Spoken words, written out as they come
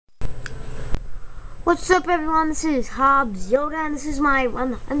What's up, everyone? This is Hobbs Yoda, and this is my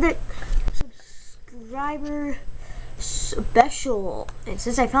 100 subscriber special. And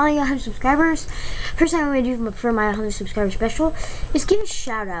since I finally got 100 subscribers, first thing I'm going to do for my 100 subscriber special is give a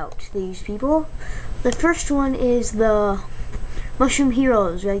shout out to these people. The first one is the Mushroom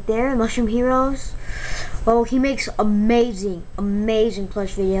Heroes right there. Mushroom Heroes. Oh, he makes amazing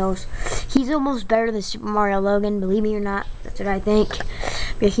plush videos. He's almost better than Super Mario Logan, believe me or not. That's what I think.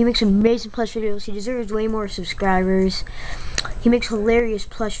 Yeah, he makes amazing plush videos. He deserves way more subscribers. He makes hilarious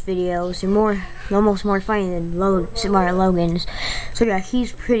plush videos. They're almost more funny than Super Mario Logan's. So yeah,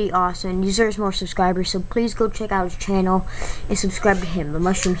 he's pretty awesome. He deserves more subscribers. So please go check out his channel and subscribe to him, the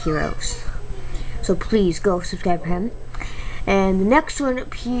Mushroom Heroes. So please go subscribe to him. And the next one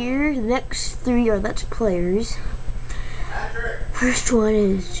up here, the next three are Let's Players. First one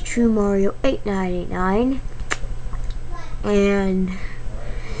is True Mario 8989. And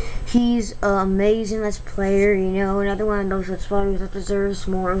he's an amazing Let's Player, you know, another one of those Let's Players that deserves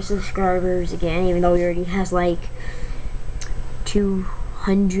more subscribers again, even though he already has like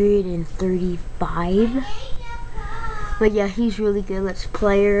 235. But yeah, he's really good Let's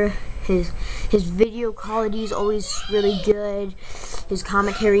Player. His video quality is always really good. His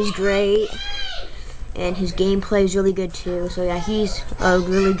commentary is great. And his gameplay is really good too. So yeah, he's a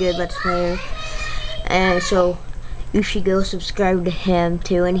really good Let's Player. And so you should go subscribe to him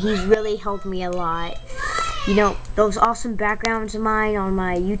too, and he's really helped me a lot. You know, those awesome backgrounds of mine on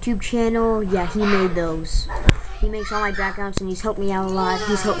my YouTube channel, yeah, he made those. He makes all my backgrounds, and he's helped me out a lot.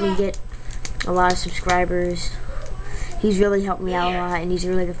 He's helped me get a lot of subscribers. He's really helped me out a lot, and he's a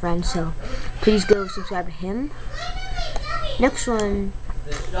really good friend, so please go subscribe to him. Next one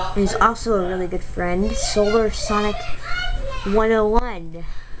is also a really good friend, Solar Sonic 101.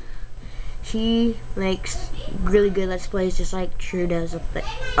 He makes really good Let's Plays, just like True does up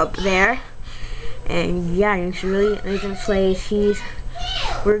there. And yeah, he makes really amazing plays.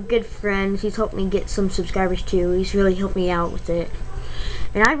 We're good friends. He's helped me get some subscribers too. He's really helped me out with it.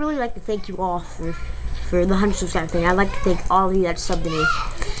 And I really like to thank you all for the 100 subscriber thing. I'd like to thank all of you that subbed to me.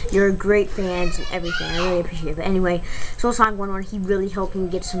 You're great fans and everything. I really appreciate it. But anyway, Soul Sonic 101, he really helped me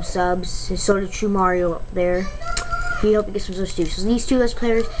get some subs. And so did True Mario up there. He helped me get some subs too. So these two Let's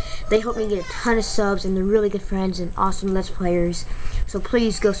Players, they helped me get a ton of subs, and they're really good friends and awesome Let's Players. So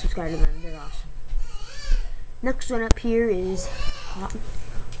please go subscribe to them. They're awesome. Next one up here is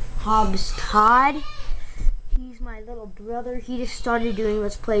Hobbs Todd. He's my little brother. He just started doing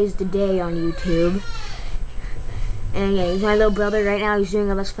Let's Plays today on YouTube. And yeah, he's my little brother. Right now he's doing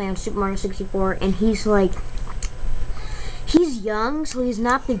a Let's Play on Super Mario 64, and he's young, so he's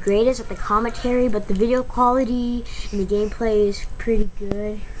not the greatest at the commentary, but the video quality and the gameplay is pretty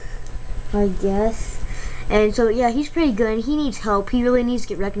good, I guess. And so yeah, he's pretty good. He needs help. He really needs to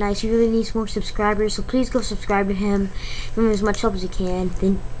get recognized. He really needs more subscribers, so please go subscribe to him. Give him as much help as you can.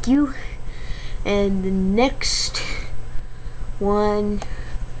 Thank you. And the next one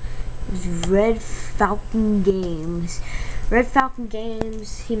is Red Falcon Games. Red Falcon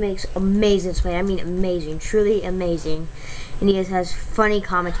Games, he makes amazing play. I mean amazing, truly amazing. And he has funny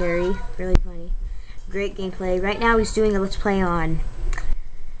commentary, really funny. Great gameplay. Right now he's doing a Let's Play on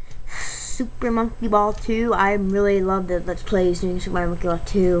Super Monkey Ball 2. I really love the Let's Plays doing Super Mario Monkey Ball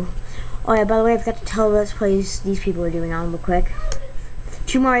 2. Oh yeah, by the way, I forgot to tell the Let's Plays these people are doing on real quick.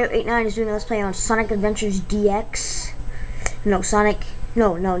 True Mario 89 is doing a Let's Play on Sonic Adventures DX. No, he's not.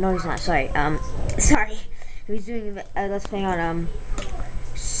 Sorry. Sorry. He's doing a Let's Play on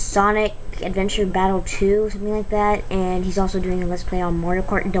Sonic Adventure Battle 2, something like that, and he's also doing a Let's Play on Mario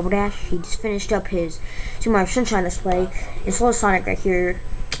Kart Double Dash. He just finished up his Super Mario Sunshine Let's Play, and Soul Sonic right here,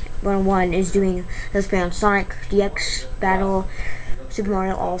 101, is doing a Let's Play on Sonic DX Battle, Super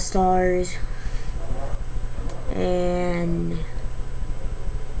Mario All-Stars, and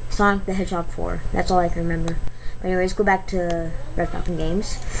Sonic the Hedgehog 4. That's all I can remember. But anyways, go back to Red Falcon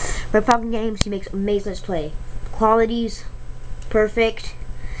Games. Red Falcon Games, he makes amazing Let's Play. Quality's perfect.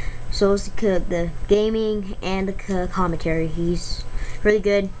 So is the gaming and the commentary. He's really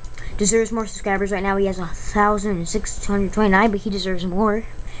good. Deserves more subscribers. Right now he has 1,629, but he deserves more.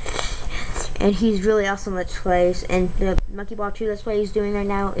 And he's really awesome Let's Plays. And the Monkey Ball 2 Let's Play he's doing right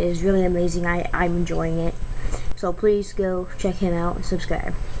now is really amazing. I'm enjoying it. So please go check him out and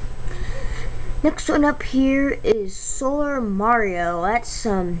subscribe. Next one up here is Solar Mario.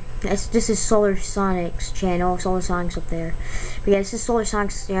 This is Solar Sonic's channel. Solar Sonic's up there. But yeah, this is Solar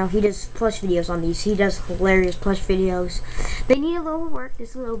Sonic's channel. He does plush videos on these. He does hilarious plush videos. They need a little work,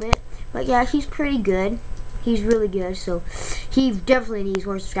 just a little bit. But yeah, he's pretty good. He's really good. So he definitely needs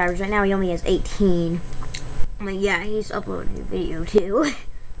more subscribers. Right now he only has 18. But yeah, he's uploading a video too.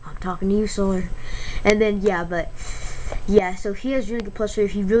 I'm talking to you, Solar. And then yeah, but yeah, so he has really good plush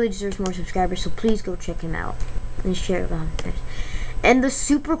figures. He really deserves more subscribers, so please go check him out and share it on this. And the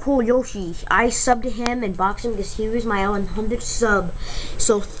super cool Yoshi, I subbed to him and boxed him because he was my 100th sub.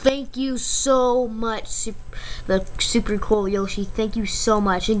 So thank you so much, the super cool Yoshi. Thank you so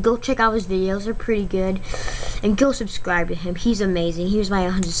much. And go check out his videos; they're pretty good. And go subscribe to him. He's amazing. He was my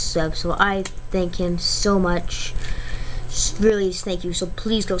 100th sub, so I thank him so much. Really, thank you. So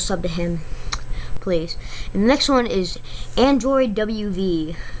please go sub to him, please. And the next one is Android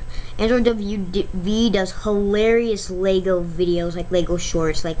WV. Android WV does hilarious Lego videos, like Lego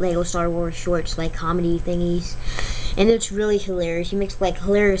shorts, like Lego Star Wars shorts, like comedy thingies. And it's really hilarious. He makes like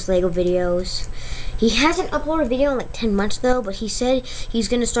hilarious Lego videos. He hasn't uploaded a video in like 10 months though, but he said he's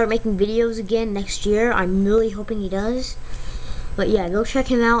going to start making videos again next year. I'm really hoping he does. But yeah, go check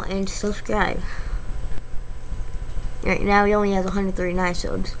him out and subscribe. Right now he only has 139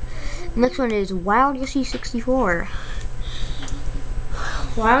 subs. Next one is Wild Yoshi 64.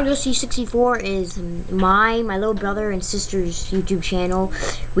 Wild Yoshi 64 is my little brother and sister's YouTube channel.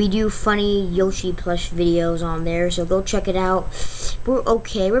 We do funny Yoshi plush videos on there, so go check it out. We're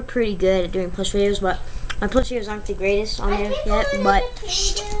okay, we're pretty good at doing plush videos, but my plush videos aren't the greatest on there yet, but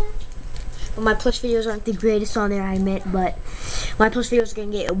my plush videos aren't the greatest on there, but my plush videos are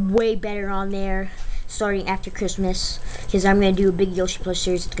going to get way better on there starting after Christmas, because I'm going to do a big Yoshi plush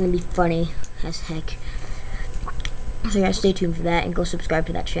series. It's going to be funny as heck. So yeah, stay tuned for that and go subscribe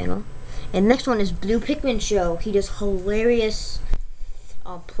to that channel. And next one is Blue Pikmin Show. He does hilarious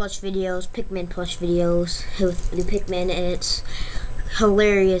plush videos, Pikmin plush videos with Blue Pikmin, and it's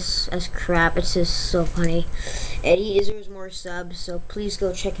hilarious as crap. It's just so funny. And he deserves more subs, so please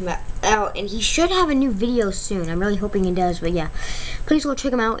go check him out. And he should have a new video soon. I'm really hoping he does, but yeah. Please go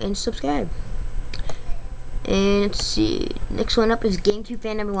check him out and subscribe. And let's see, next one up is GameCube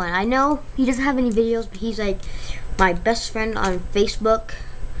Fan Number 1. I know he doesn't have any videos, but he's like my best friend on Facebook.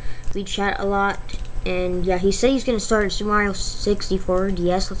 We chat a lot, and yeah, he said he's gonna start Super Mario 64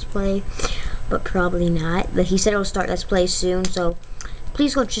 DS Let's Play, but probably not. But he said he'll start Let's Play soon, so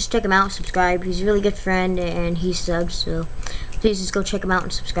please go just check him out and subscribe. He's a really good friend, and he subs, so please just go check him out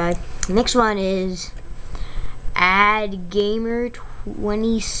and subscribe. The next one is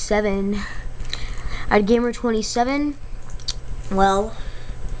AdGamer27. AdGamer27, well,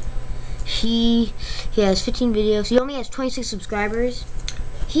 he has 15 videos. He only has 26 subscribers.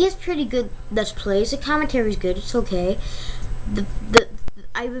 He has pretty good Let's Plays. The commentary's good. It's okay.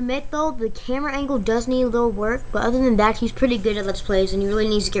 I admit though, the camera angle does need a little work, but other than that, he's pretty good at Let's Plays, and he really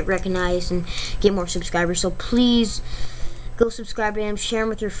needs to get recognized and get more subscribers. So please go subscribe to him, share him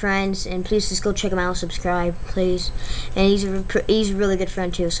with your friends, and please just go check him out, subscribe, please. And he's a really good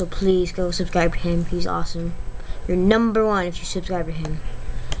friend too, so please go subscribe to him. He's awesome. You're number one if you subscribe to him.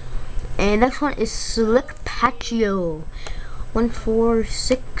 And next one is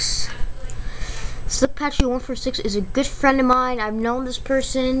SlickPatchio146. SlickPatchio146 is a good friend of mine. I've known this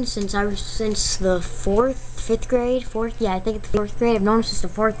person since the fifth grade. Yeah, I think it's the 4th grade. I've known him since the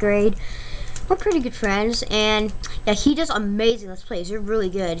 4th grade. We're pretty good friends, and yeah, he does amazing Let's Plays. They're really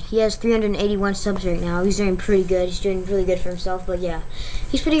good. He has 381 subs right now. He's doing pretty good. He's doing really good for himself, but yeah,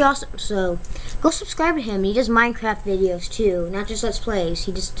 he's pretty awesome. So go subscribe to him. He does Minecraft videos too, not just Let's Plays.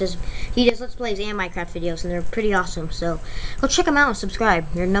 He does Let's Plays and Minecraft videos, and they're pretty awesome. So go check him out and subscribe.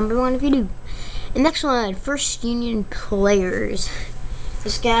 You're number one if you do. And next one, First Union Players.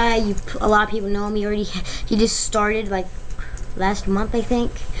 This guy, a lot of people know him. He just started like last month, I think,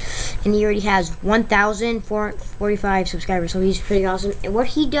 and he already has 1,445 subscribers, so he's pretty awesome. And what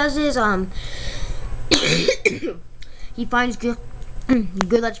he does is he finds good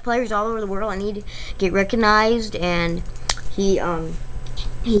Let's Players all over the world and need to get recognized, and he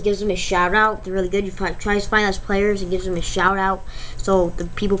gives them a shout out. They're really good. He tries to find Let's Players and gives them a shout out so the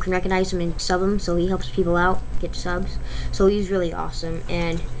people can recognize him and sub him, so he helps people out get subs. So he's really awesome.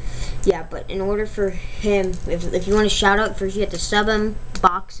 And yeah, but in order for him, if you want to shout out, first you have to sub him,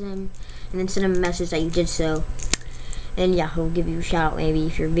 box him, and then send him a message that you did so. And yeah, he'll give you a shout out maybe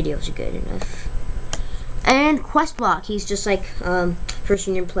if your videos are good enough. And Questblock, he's just like First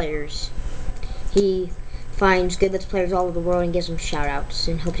Union Players. He finds good Let's Players all over the world and gives them shout outs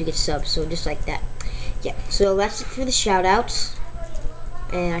and hopes you get subs, so just like that. Yeah, so that's it for the shout outs.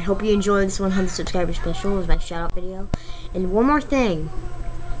 And I hope you enjoyed this 100 subscriber special. It was my shout out video. And one more thing.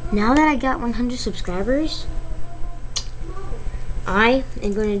 Now that I got 100 subscribers, I'm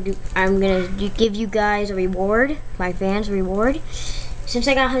gonna give you guys a reward, my fans a reward. Since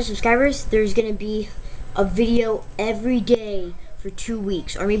I got 100 subscribers, there's gonna be a video every day for 2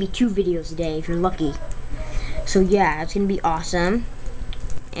 weeks, or maybe 2 videos a day if you're lucky. So yeah, it's gonna be awesome.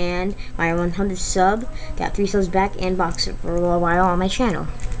 and my 100th sub, got 3 subs back and boxer for a while on my channel.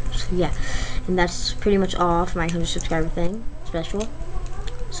 So yeah, and that's pretty much all for my 100 subscriber thing special.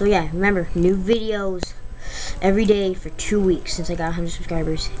 So yeah, remember, new videos every day for 2 weeks since I got 100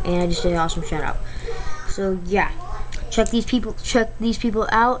 subscribers, and I just did an awesome shout out. So yeah, check these people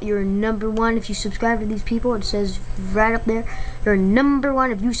out. You're #1 if you subscribe to these people. It says right up there, you're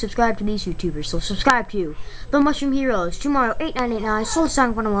 #1 if you subscribe to these YouTubers. So subscribe to The Mushroom Heroes, Tomorrow 8989, Soul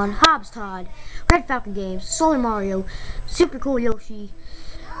Sonic 101, Hobbs Todd, Red Falcon Games, Solar Mario, Super Cool Yoshi,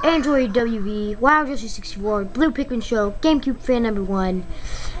 Android WV, Wild Yoshi 64, Blue Pikmin Show, GameCube Fan #1,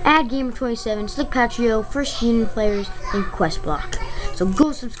 Ad Gamer 27, Slick Patrio, First Union Players, and Quest Block. So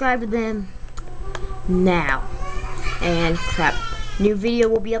go subscribe to them now. And crap, new video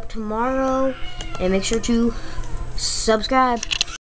will be up tomorrow, and make sure to subscribe.